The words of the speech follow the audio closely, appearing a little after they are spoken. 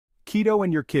Keto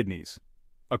and your kidneys.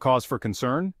 A cause for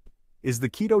concern? Is the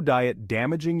keto diet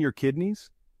damaging your kidneys?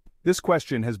 This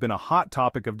question has been a hot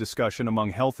topic of discussion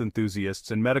among health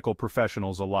enthusiasts and medical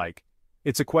professionals alike.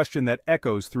 It's a question that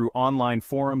echoes through online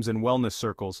forums and wellness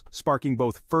circles, sparking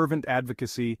both fervent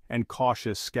advocacy and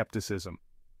cautious skepticism.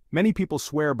 Many people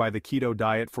swear by the keto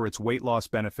diet for its weight loss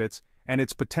benefits and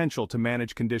its potential to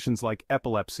manage conditions like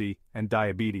epilepsy and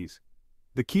diabetes.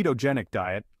 The ketogenic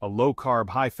diet, a low-carb,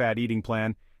 high-fat eating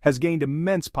plan, has gained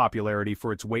immense popularity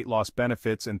for its weight loss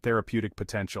benefits and therapeutic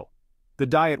potential. The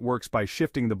diet works by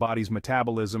shifting the body's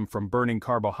metabolism from burning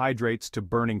carbohydrates to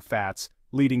burning fats,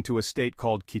 leading to a state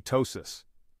called ketosis.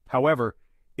 However,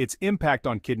 its impact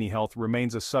on kidney health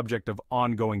remains a subject of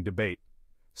ongoing debate.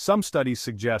 Some studies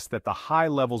suggest that the high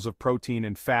levels of protein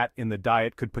and fat in the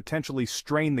diet could potentially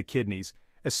strain the kidneys,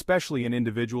 especially in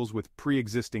individuals with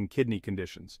pre-existing kidney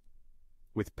conditions.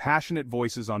 With passionate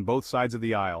voices on both sides of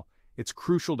the aisle, it's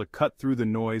crucial to cut through the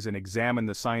noise and examine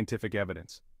the scientific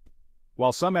evidence.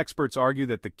 While some experts argue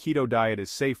that the keto diet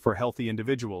is safe for healthy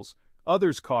individuals,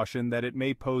 others caution that it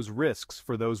may pose risks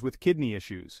for those with kidney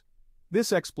issues.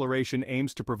 This exploration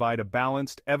aims to provide a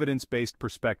balanced, evidence-based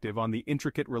perspective on the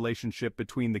intricate relationship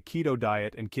between the keto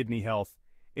diet and kidney health,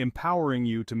 empowering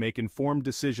you to make informed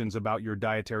decisions about your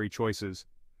dietary choices.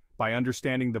 By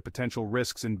understanding the potential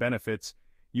risks and benefits,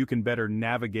 you can better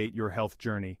navigate your health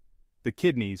journey. The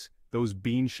kidneys, those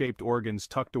bean-shaped organs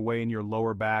tucked away in your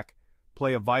lower back,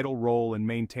 play a vital role in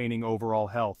maintaining overall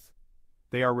health.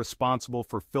 They are responsible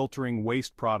for filtering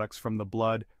waste products from the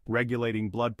blood, regulating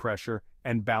blood pressure,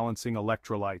 and balancing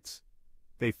electrolytes.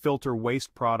 They filter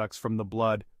waste products from the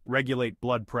blood, regulate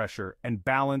blood pressure, and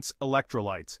balance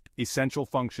electrolytes, essential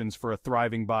functions for a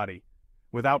thriving body.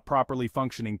 Without properly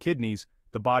functioning kidneys,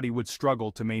 the body would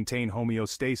struggle to maintain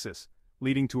homeostasis,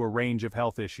 leading to a range of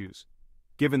health issues.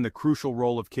 Given the crucial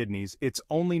role of kidneys, it's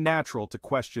only natural to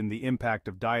question the impact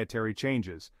of dietary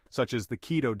changes, such as the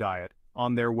keto diet,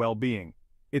 on their well-being.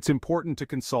 It's important to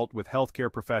consult with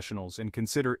healthcare professionals and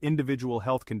consider individual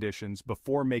health conditions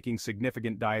before making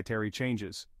significant dietary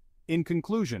changes. In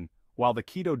conclusion, while the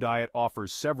keto diet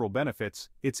offers several benefits,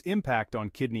 its impact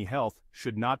on kidney health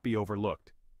should not be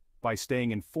overlooked. By staying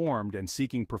informed and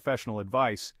seeking professional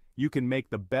advice, you can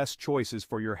make the best choices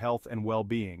for your health and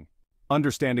well-being.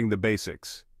 Understanding the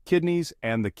basics, kidneys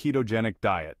and the ketogenic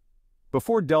diet.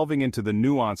 Before delving into the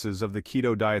nuances of the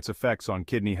keto diet's effects on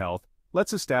kidney health,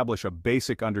 let's establish a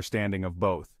basic understanding of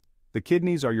both. The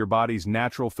kidneys are your body's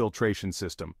natural filtration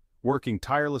system, working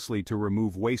tirelessly to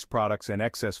remove waste products and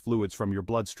excess fluids from your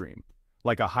bloodstream.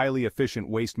 Like a highly efficient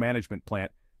waste management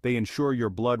plant, they ensure your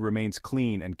blood remains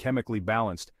clean and chemically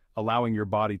balanced, allowing your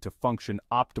body to function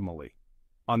optimally.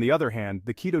 On the other hand,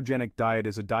 the ketogenic diet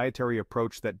is a dietary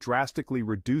approach that drastically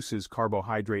reduces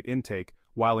carbohydrate intake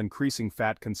while increasing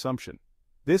fat consumption.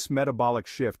 This metabolic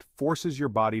shift forces your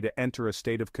body to enter a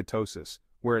state of ketosis,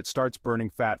 where it starts burning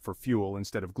fat for fuel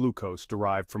instead of glucose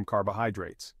derived from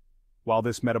carbohydrates. While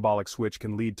this metabolic switch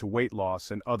can lead to weight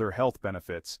loss and other health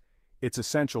benefits, it's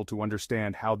essential to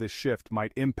understand how this shift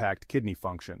might impact kidney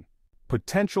function.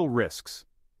 Potential risks.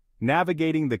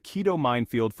 Navigating the keto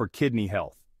minefield for kidney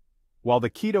health. While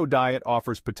the keto diet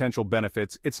offers potential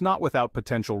benefits, it's not without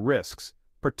potential risks,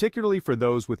 particularly for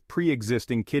those with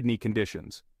pre-existing kidney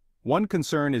conditions. One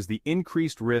concern is the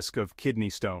increased risk of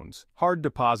kidney stones, hard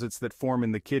deposits that form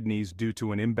in the kidneys due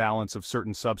to an imbalance of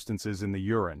certain substances in the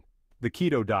urine. The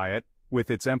keto diet, with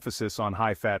its emphasis on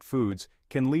high-fat foods,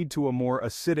 can lead to a more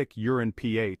acidic urine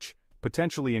pH,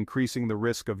 potentially increasing the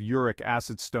risk of uric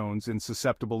acid stones in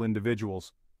susceptible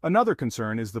individuals. Another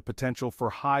concern is the potential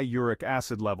for high uric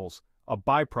acid levels, a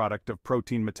byproduct of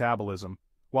protein metabolism.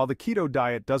 While the keto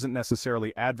diet doesn't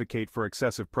necessarily advocate for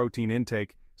excessive protein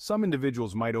intake, some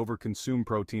individuals might overconsume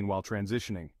protein while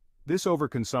transitioning. This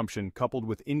overconsumption, coupled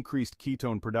with increased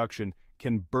ketone production,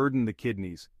 can burden the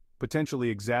kidneys, potentially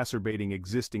exacerbating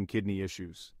existing kidney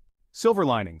issues. Silver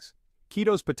linings.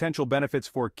 Keto's potential benefits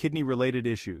for kidney-related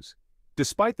issues.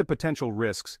 Despite the potential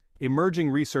risks, emerging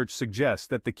research suggests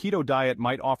that the keto diet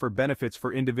might offer benefits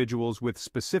for individuals with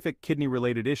specific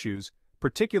kidney-related issues,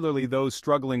 particularly those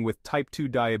struggling with type 2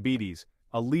 diabetes,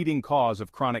 a leading cause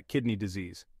of chronic kidney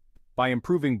disease. By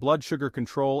improving blood sugar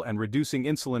control and reducing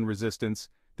insulin resistance,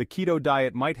 the keto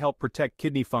diet might help protect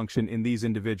kidney function in these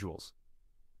individuals.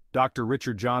 Dr.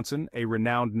 Richard Johnson, a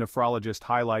renowned nephrologist,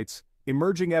 highlights,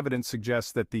 emerging evidence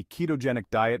suggests that the ketogenic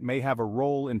diet may have a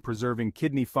role in preserving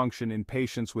kidney function in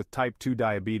patients with type 2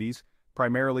 diabetes,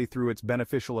 primarily through its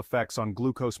beneficial effects on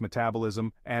glucose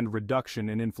metabolism and reduction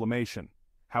in inflammation.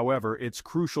 However, it's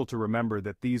crucial to remember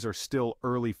that these are still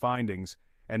early findings,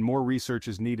 and more research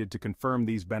is needed to confirm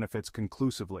these benefits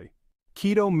conclusively.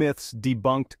 Keto myths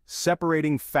debunked,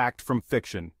 separating fact from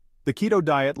fiction. The keto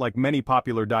diet, like many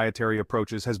popular dietary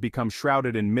approaches, has become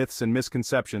shrouded in myths and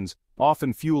misconceptions,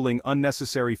 often fueling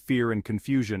unnecessary fear and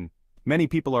confusion. Many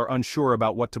people are unsure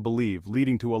about what to believe,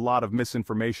 leading to a lot of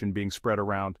misinformation being spread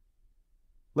around.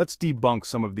 Let's debunk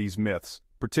some of these myths,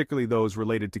 particularly those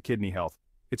related to kidney health.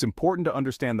 It's important to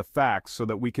understand the facts so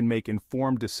that we can make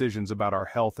informed decisions about our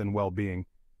health and well-being.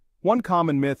 One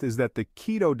common myth is that the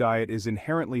keto diet is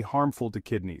inherently harmful to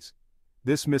kidneys.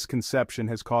 This misconception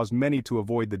has caused many to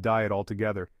avoid the diet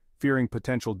altogether, fearing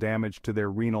potential damage to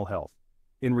their renal health.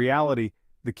 In reality,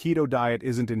 the keto diet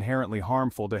isn't inherently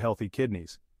harmful to healthy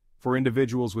kidneys. For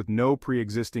individuals with no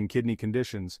pre-existing kidney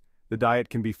conditions, the diet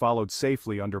can be followed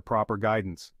safely under proper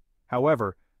guidance.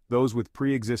 However, those with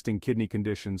pre-existing kidney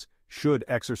conditions should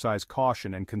exercise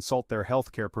caution and consult their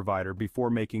healthcare provider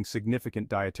before making significant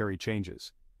dietary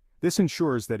changes. This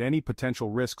ensures that any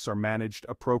potential risks are managed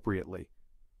appropriately.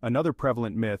 Another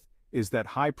prevalent myth is that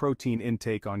high-protein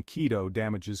intake on keto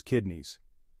damages kidneys.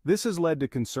 This has led to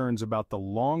concerns about the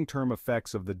long-term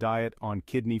effects of the diet on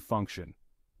kidney function.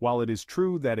 While it is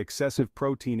true that excessive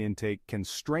protein intake can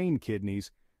strain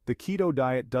kidneys, the keto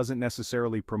diet doesn't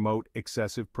necessarily promote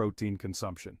excessive protein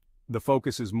consumption. The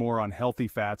focus is more on healthy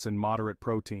fats and moderate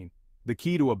protein. The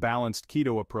key to a balanced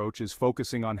keto approach is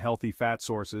focusing on healthy fat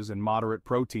sources and moderate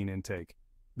protein intake.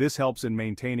 This helps in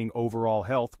maintaining overall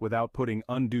health without putting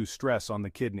undue stress on the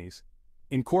kidneys.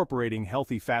 Incorporating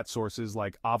healthy fat sources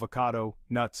like avocado,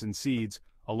 nuts, and seeds,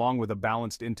 along with a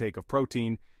balanced intake of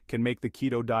protein, can make the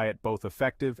keto diet both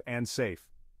effective and safe.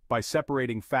 By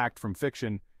separating fact from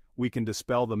fiction, we can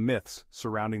dispel the myths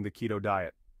surrounding the keto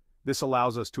diet. This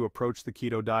allows us to approach the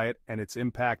keto diet and its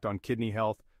impact on kidney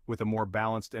health with a more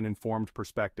balanced and informed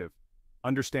perspective.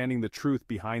 Understanding the truth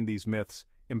behind these myths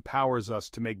empowers us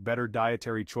to make better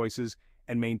dietary choices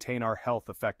and maintain our health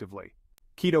effectively.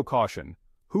 Keto caution: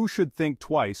 who should think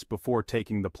twice before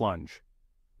taking the plunge?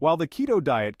 While the keto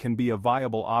diet can be a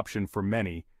viable option for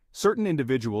many, certain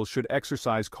individuals should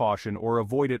exercise caution or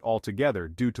avoid it altogether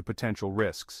due to potential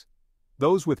risks.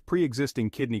 Those with pre-existing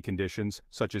kidney conditions,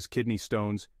 such as kidney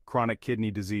stones, chronic kidney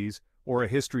disease, or a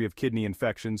history of kidney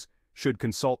infections, should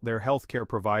consult their healthcare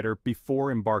provider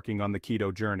before embarking on the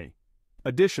keto journey.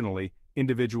 Additionally,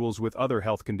 individuals with other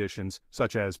health conditions,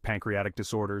 such as pancreatic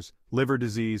disorders, liver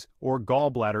disease, or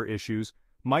gallbladder issues,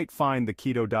 might find the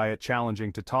keto diet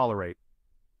challenging to tolerate.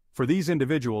 For these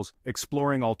individuals,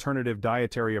 exploring alternative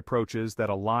dietary approaches that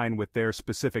align with their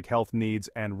specific health needs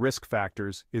and risk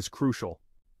factors is crucial.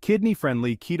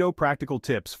 Kidney-friendly keto practical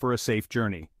tips for a safe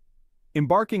journey.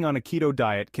 Embarking on a keto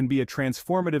diet can be a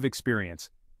transformative experience,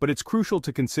 but it's crucial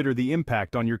to consider the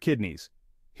impact on your kidneys.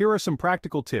 Here are some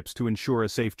practical tips to ensure a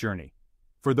safe journey.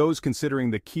 For those considering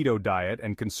the keto diet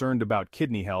and concerned about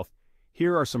kidney health,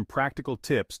 here are some practical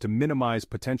tips to minimize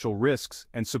potential risks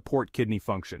and support kidney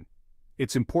function.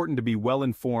 It's important to be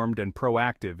well-informed and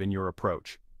proactive in your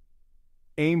approach.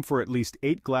 Aim for at least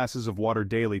 8 glasses of water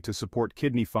daily to support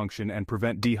kidney function and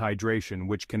prevent dehydration,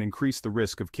 which can increase the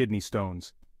risk of kidney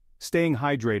stones. Staying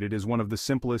hydrated is one of the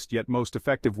simplest yet most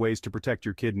effective ways to protect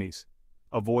your kidneys.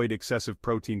 Avoid excessive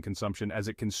protein consumption as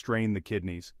it can strain the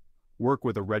kidneys. Work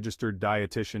with a registered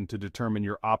dietitian to determine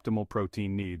your optimal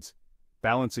protein needs.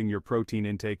 Balancing your protein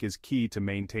intake is key to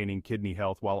maintaining kidney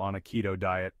health while on a keto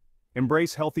diet.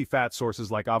 Embrace healthy fat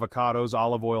sources like avocados,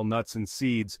 olive oil, nuts, and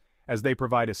seeds, as they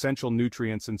provide essential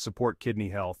nutrients and support kidney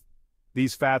health.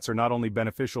 These fats are not only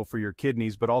beneficial for your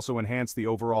kidneys but also enhance the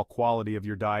overall quality of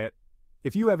your diet.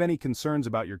 If you have any concerns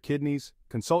about your kidneys,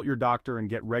 consult your doctor and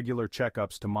get regular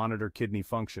checkups to monitor kidney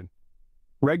function.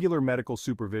 Regular medical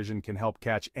supervision can help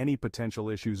catch any potential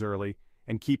issues early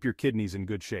and keep your kidneys in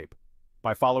good shape.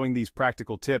 By following these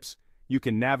practical tips, you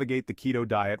can navigate the keto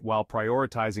diet while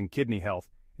prioritizing kidney health,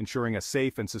 ensuring a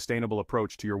safe and sustainable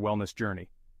approach to your wellness journey.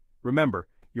 Remember,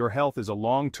 your health is a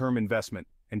long-term investment,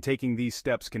 and taking these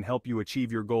steps can help you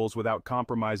achieve your goals without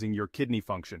compromising your kidney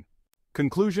function.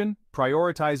 Conclusion: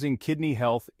 prioritizing kidney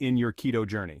health in your keto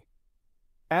journey.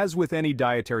 As with any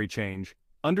dietary change,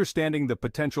 understanding the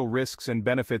potential risks and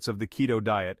benefits of the keto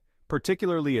diet,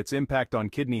 particularly its impact on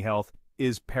kidney health,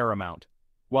 is paramount.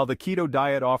 While the keto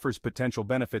diet offers potential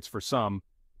benefits for some,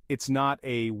 it's not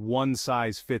a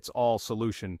one-size-fits-all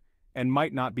solution and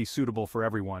might not be suitable for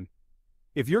everyone.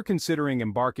 If you're considering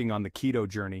embarking on the keto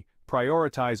journey,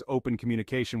 prioritize open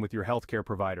communication with your healthcare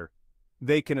provider.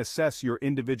 They can assess your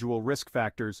individual risk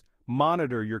factors,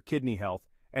 monitor your kidney health,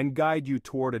 and guide you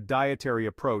toward a dietary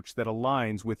approach that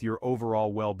aligns with your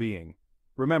overall well-being.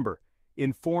 Remember,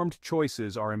 informed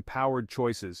choices are empowered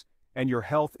choices, and your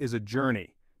health is a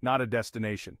journey, not a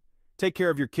destination. Take care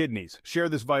of your kidneys. Share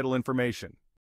this vital information.